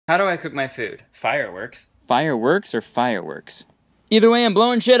How do I cook my food? Fireworks. Fireworks or fireworks? Either way, I'm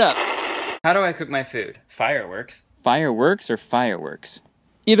blowing shit up. How do I cook my food? Fireworks. Fireworks or fireworks?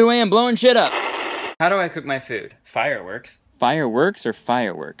 Either way, I'm blowing shit up. How do I cook my food? Fireworks. Fireworks or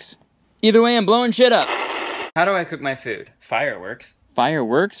fireworks? Either way, I'm blowing shit up. How do I cook my food? Fireworks.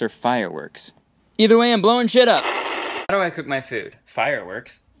 Fireworks or fireworks? Either way, I'm blowing shit up. How do I cook my food?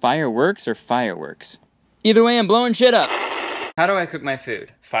 Fireworks. Fireworks or fireworks? Either way, I'm blowing shit up. How do I cook my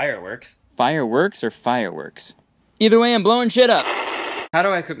food? Fireworks. Fireworks or fireworks? Either way, I'm blowing shit up. How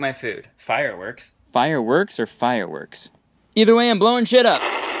do I cook my food? Fireworks. Fireworks or fireworks? Either way, I'm blowing shit up.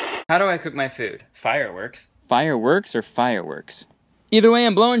 How do I cook my food? Fireworks. Fireworks or fireworks? Either way,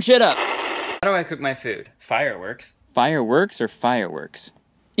 I'm blowing shit up. How do I cook my food? Fireworks. Fireworks or fireworks?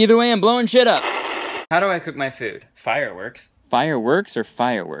 Either way, I'm blowing shit up. How do I cook my food? Fireworks. Fireworks or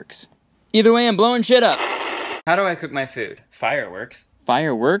fireworks? Either way, I'm blowing shit up. How do I cook my food? Fireworks.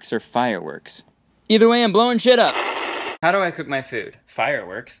 Fireworks or fireworks? Either way, I'm blowing shit up. How do I cook my food?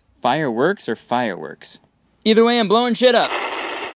 Fireworks. Fireworks or fireworks? Either way, I'm blowing shit up.